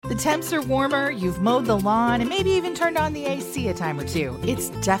The temps are warmer, you've mowed the lawn, and maybe even turned on the AC a time or two. It's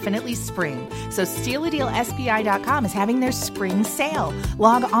definitely spring. So StealADealSPI.com is having their spring sale.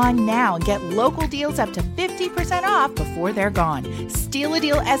 Log on now and get local deals up to 50% off before they're gone.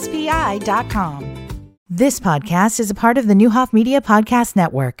 StealADealSPI.com. This podcast is a part of the Newhoff Media Podcast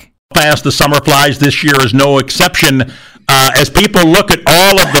Network. Fast the summer flies. This year is no exception. As people look at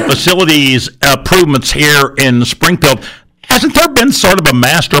all of the facilities improvements here in Springfield, hasn't there been sort of a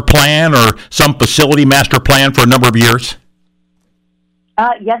master plan or some facility master plan for a number of years?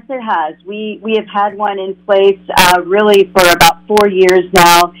 Yes, there has. We have had one in place really for about 4 years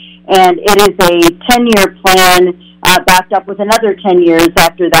now, and it is a 10-year plan backed up with another 10 years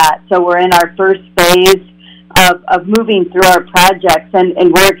after that. So we're in our first phase of moving through our projects,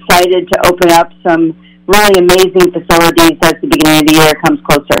 and we're excited to open up some really amazing facilities as the beginning of the year comes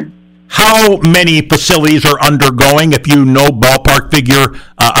closer. How many facilities are undergoing, if you know ballpark figure?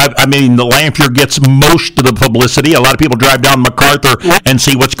 I mean, the Lanphier gets most of the publicity. A lot of people drive down MacArthur and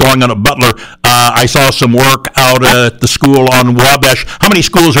see what's going on at Butler. I saw some work out at the school on Wabash. How many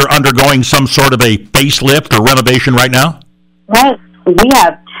schools are undergoing some sort of a facelift or renovation right now? Well, we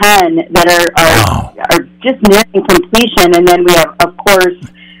have 10 that are just nearing completion, and then we have, of course,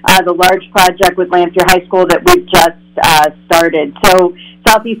 the large project with Lanphier High School that we've just started. So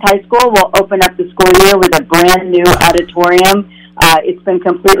Southeast High School will open up the school year with a brand new auditorium. It's been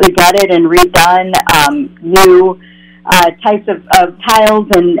completely gutted and redone, new types of tiles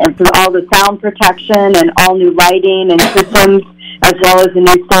and for all the sound protection and all new lighting and systems, as well as a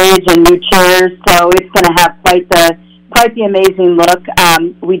new stage and new chairs. So it's going to have quite the amazing look.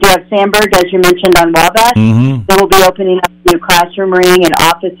 We do have Sandberg, as you mentioned, on Wabash. Mm-hmm. They will be opening up a new classroom ring and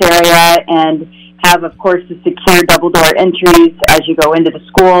office area and have, of course, the secure double-door entries as you go into the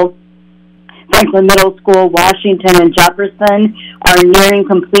school. Franklin Middle School, Washington, and Jefferson are nearing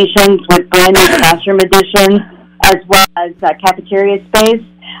completions with brand-new classroom additions, as well as cafeteria space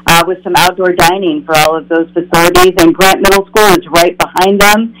with some outdoor dining for all of those facilities. And Grant Middle School is right behind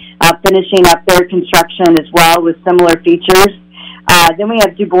them, finishing up their construction as well with similar features. Then we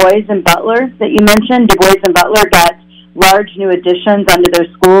have Du Bois and Butler that you mentioned. Du Bois and Butler got large new additions under their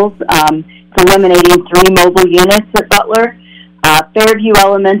schools. It's eliminating 3 mobile units at Butler. Fairview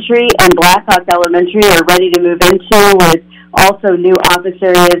Elementary and Blackhawk Elementary are ready to move into with also new office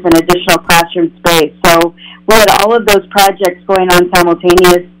areas and additional classroom space. So we had all of those projects going on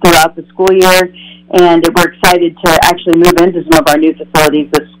simultaneous throughout the school year, and we're excited to actually move into some of our new facilities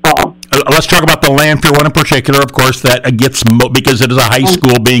this fall. Let's talk about the Lanphier one in particular, of course, that gets, because it is a high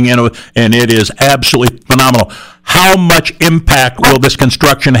school being in, and it is absolutely phenomenal. How much impact will this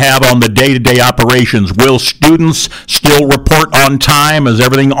construction have on the day-to-day operations? Will students still report on time? Is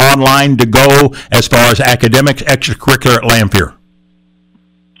everything online to go as far as academics, extracurricular at Lanphier?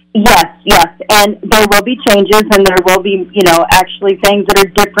 Yes, and there will be changes, and there will be, actually things that are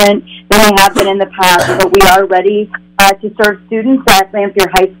different than they have been in the past, but we are ready to serve students at Lanphier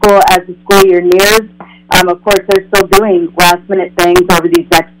High School as the school year nears. Of course, they're still doing last-minute things over these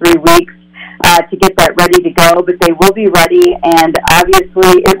next 3 weeks to get that ready to go, but they will be ready, and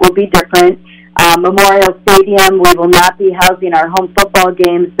obviously it will be different. Memorial Stadium, we will not be housing our home football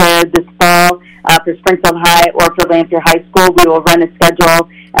games there this fall for Springfield High or for Lanphier High School. We will run a schedule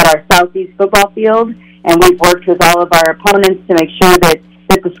at our Southeast football field, and we've worked with all of our opponents to make sure that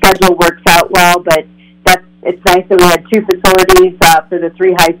the schedule works out well, but it's nice that we had 2 facilities for the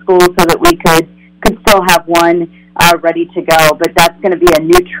 3 high schools so that we could still have one ready to go. But that's going to be a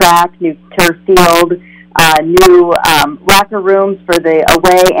new track, new turf field, new locker rooms for the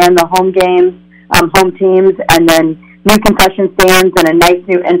away and the home games, home teams, and then new concession stands and a nice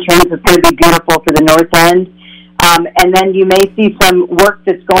new entrance. It's going to be beautiful for the north end. And then you may see some work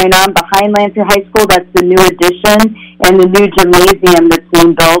that's going on behind Lanphier High School. That's the new addition and the new gymnasium that's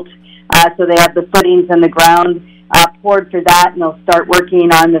being built. So they have the footings and the ground poured for that, and they'll start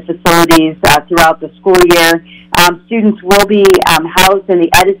working on the facilities throughout the school year. Students will be housed in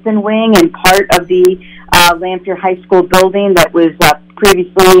the Edison wing and part of the Lanphier High School building that was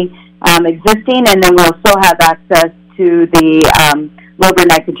previously existing, and then we'll still have access to the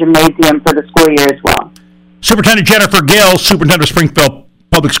Lobernecker Gymnasium for the school year as well. Superintendent Jennifer Gill, Superintendent of Springfield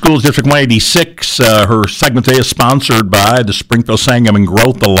Public Schools District 186. Her segment today is sponsored by the Springfield Sangamon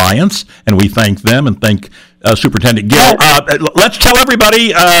Growth Alliance, and we thank them and thank Superintendent Gill. Let's tell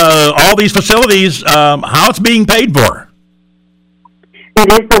everybody, all these facilities, how it's being paid for.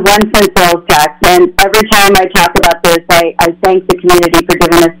 It is the 1 cent sales tax, and every time I talk about this, I thank the community for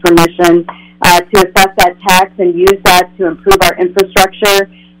giving us permission to assess that tax and use that to improve our infrastructure,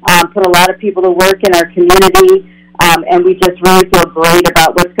 put a lot of people to work in our community, And we just really feel great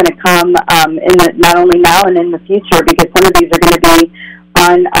about what's going to come not only now and in the future, because some of these are going to be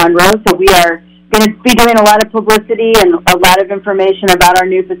on road. So we are going to be doing a lot of publicity and a lot of information about our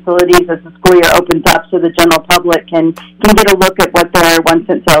new facilities as the school year opens up, so the general public can get a look at what their 1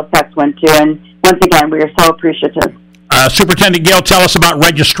 cent sales tax went to. And once again, we are so appreciative. Superintendent Gayle, tell us about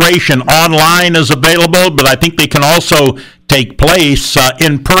registration. Online is available, but I think they can also take place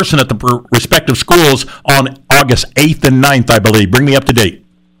in person at the respective schools on August 8th and 9th, I believe. Bring me up to date.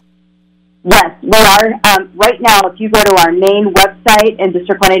 Yes, we are. Right now, if you go to our main website in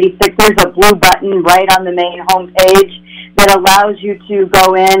District 186, there's a blue button right on the main homepage that allows you to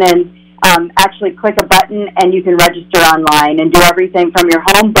go in and actually click a button, and you can register online and do everything from your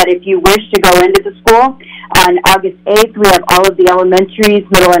home. But if you wish to go into the school, on August 8th, we have all of the elementaries,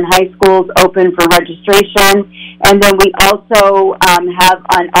 middle, and high schools open for registration. And then we also have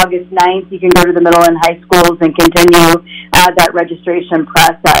on August 9th, you can go to the middle and high schools and continue that registration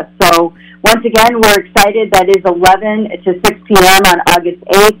process. So once again, we're excited. That is 11 to 6 p.m. on August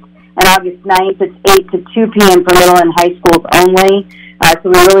 8th. And August 9th, it's 8 to 2 p.m. for middle and high schools only. So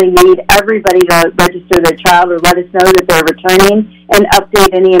we really need everybody to register their child or let us know that they're returning and update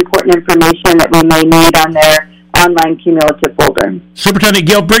any important information that we may need on their online cumulative folder. Superintendent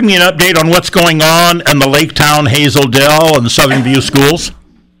Gayle, bring me an update on what's going on in the Laketown, Hazel Dell, and Southern View schools.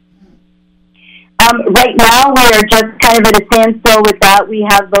 Right now, we are just kind of at a standstill with that. We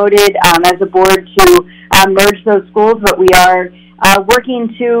have voted as a board to merge those schools, but we are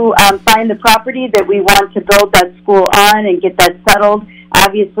working to find the property that we want to build that school on and get that settled.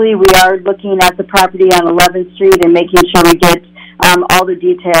 Obviously, we are looking at the property on 11th Street and making sure we get all the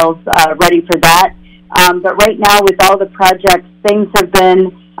details ready for that. But right now, with all the projects, things have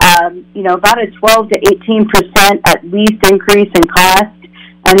been, about a 12 to 18% at least increase in cost,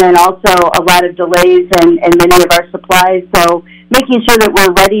 and then also a lot of delays in many of our supplies. So making sure that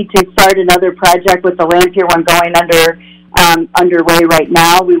we're ready to start another project with the Lampier one going underway right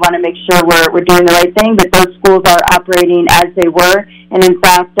now. We want to make sure we're doing the right thing, but those schools are operating as they were. And in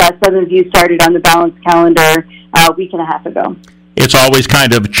fact, Southern View started on the balanced calendar a week and a half ago. It's always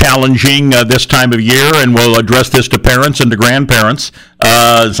kind of challenging this time of year, and we'll address this to parents and to grandparents.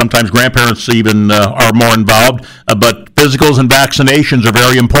 Sometimes grandparents even are more involved, but physicals and vaccinations are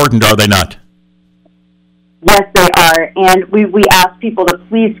very important, are they not? Yes, they are, and we ask people to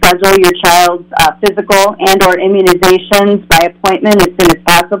please schedule your child's physical and or immunizations by appointment as soon as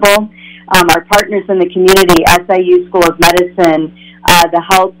possible. Our partners in the community, SIU School of Medicine, the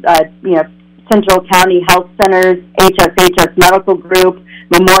health, Central County Health Centers, HSHS Medical Group,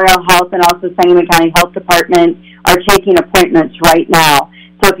 Memorial Health, and also Sangamon County Health Department are taking appointments right now.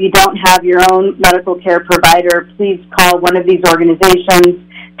 So if you don't have your own medical care provider, please call one of these organizations.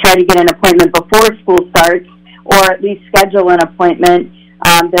 Try to get an appointment before school starts, or at least schedule an appointment.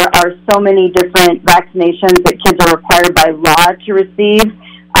 There are so many different vaccinations that kids are required by law to receive,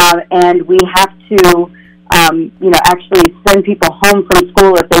 and we have to, actually send people home from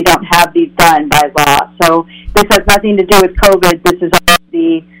school if they don't have these done by law. So this has nothing to do with COVID. This is all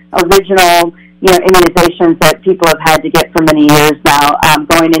the original, immunizations that people have had to get for many years now,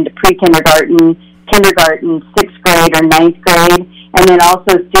 going into pre-kindergarten, kindergarten, 6th grade or 9th grade. And then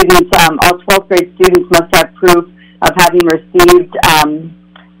also students, all 12th grade students must have proof of having received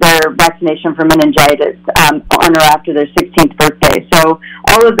their vaccination for meningitis on or after their 16th birthday. So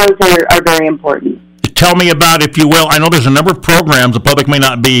all of those are very important. Tell me about, if you will, I know there's a number of programs, the public may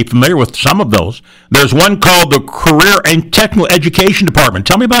not be familiar with some of those. There's one called the Career and Technical Education Department.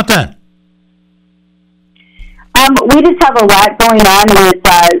 Tell me about that. We just have a lot going on with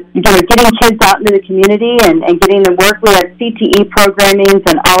getting kids out into the community and getting them work. We have CTE programmings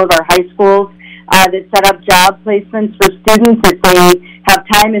in all of our high schools that set up job placements for students. If they have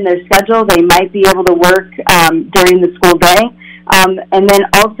time in their schedule, they might be able to work during the school day. And then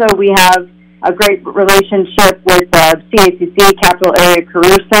also we have a great relationship with CACC, Capital Area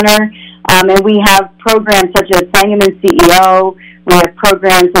Career Center, and we have programs such as Sangamon CEO. We have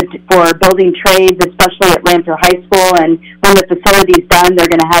programs for building trades, especially at Lampier High School, and when the facility's done, they're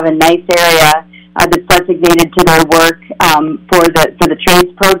going to have a nice area that's designated to their work for the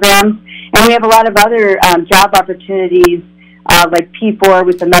trades programs. And we have a lot of other job opportunities, like P4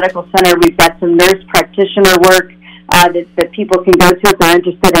 with the medical center. We've got some nurse practitioner work that people can go to if they're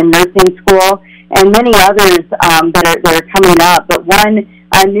interested in nursing school, and many others that are coming up. But one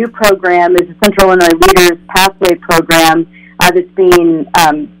new program is the Central Illinois Leaders Pathway Program that's being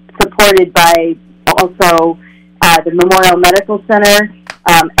supported by also the Memorial Medical Center,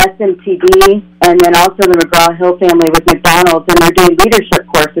 SMTD, and then also the McGraw-Hill family with McDonald's, and they're doing leadership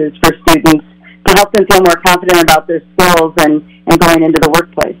courses for students help them feel more confident about their skills and going into the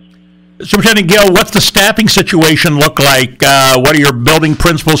workplace. Superintendent Gill, what's the staffing situation look like? What are your building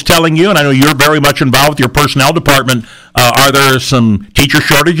principals telling you? And I know you're very much involved with your personnel department. Are there some teacher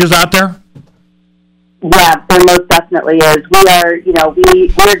shortages out there? Yeah, there most definitely is.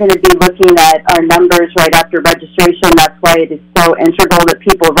 We're going to be looking at our numbers right after registration. That's why it is so integral that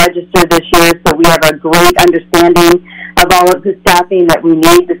people register this year, so we have a great understanding of all of the staffing that we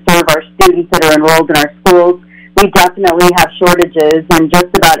need to serve our students that are enrolled in our schools. We definitely have shortages in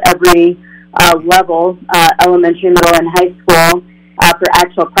just about every level, elementary, middle, and high school, for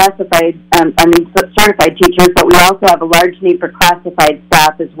actual certified teachers, but we also have a large need for classified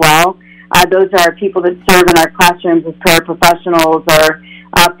staff as well. Those are people that serve in our classrooms as paraprofessionals or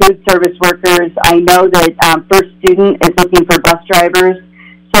food service workers. I know that First Student is looking for bus drivers.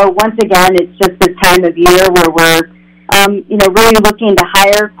 So once again, it's just this time of year where we're, really looking to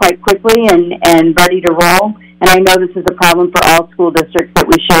hire quite quickly and ready to roll. And I know this is a problem for all school districts that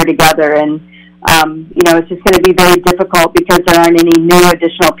we share together. And, it's just going to be very difficult because there aren't any new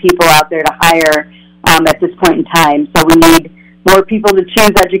additional people out there to hire at this point in time. So we need more people to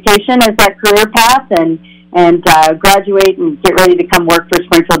choose education as that career path and graduate and get ready to come work for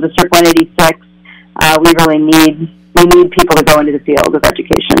Springfield District 186. We really need people to go into the field of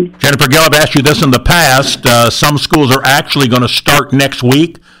education. Jennifer Gill, I've asked you this in the past. Some schools are actually going to start next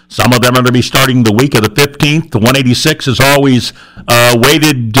week. Some of them are going to be starting the week of the 15th. The 186 has always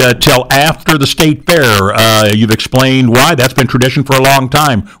waited till after the state fair. You've explained why. That's been tradition for a long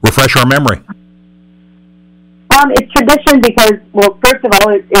time. Refresh our memory. It's tradition because, well, first of all,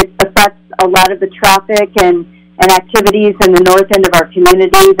 it affects a lot of the traffic and activities in the north end of our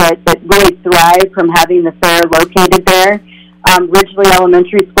community that really thrive from having the fair located there. Ridgely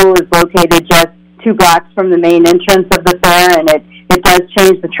Elementary School is located just 2 blocks from the main entrance of the fair, and it does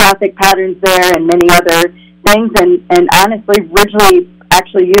change the traffic patterns there and many other things. And honestly, Ridgely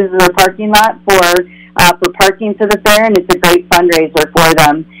actually uses a parking lot for parking to the fair, and it's a great fundraiser for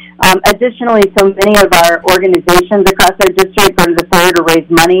them. Additionally, so many of our organizations across our district go to the fair to raise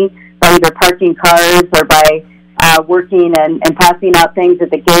money by either parking cars or by working and passing out things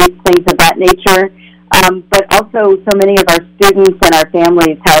at the gates, things of that nature. But also, so many of our students and our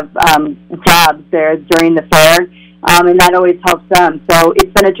families have jobs there during the fair, and that always helps them. So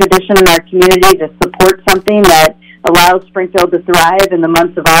it's been a tradition in our community to support something that allows Springfield to thrive in the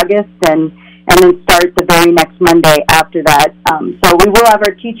months of August and then start the very next Monday after that. So we will have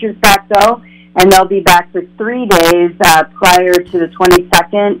our teachers back, though, and they'll be back for 3 days prior to the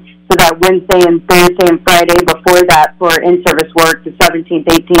 22nd, so that Wednesday and Thursday and Friday before that for in-service work, the 17th,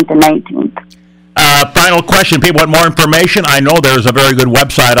 18th, and 19th. Final question. People want more information. I know there's a very good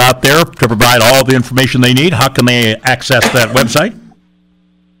website out there to provide all the information they need. How can they access that website?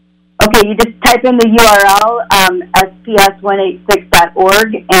 Okay, you just type in the URL,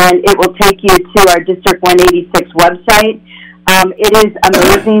 sps186.org, and it will take you to our District 186 website. It is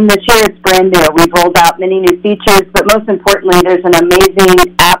amazing this year. It's brand new. We've rolled out many new features, but most importantly, there's an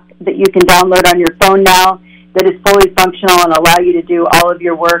amazing app that you can download on your phone now that is fully functional and allow you to do all of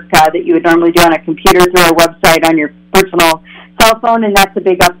your work that you would normally do on a computer through our website on your personal cell phone, and that's a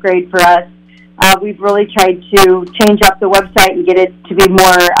big upgrade for us. We've really tried to change up the website and get it to be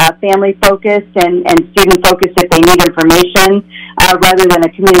more family-focused and student-focused if they need information, rather than a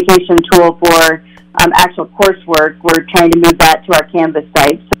communication tool for actual coursework. We're trying to move that to our Canvas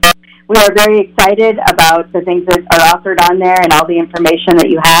site. So we are very excited about the things that are offered on there and all the information that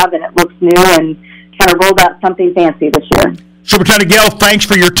you have, and it looks new and kind of rolled out something fancy this year. Superintendent Gill, thanks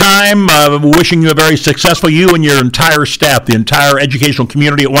for your time. Wishing you a very successful, you and your entire staff, the entire educational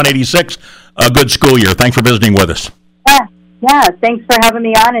community at 186, a good school year. Thanks for visiting with us. Yeah, thanks for having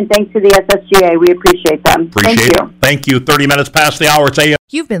me on, and thanks to the SSGA. We appreciate them. Thank you. Thank you. 30 minutes past the hour. It's AM.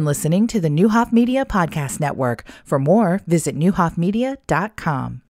 You've been listening to the Neuhoff Media Podcast Network. For more, visit neuhoffmedia.com.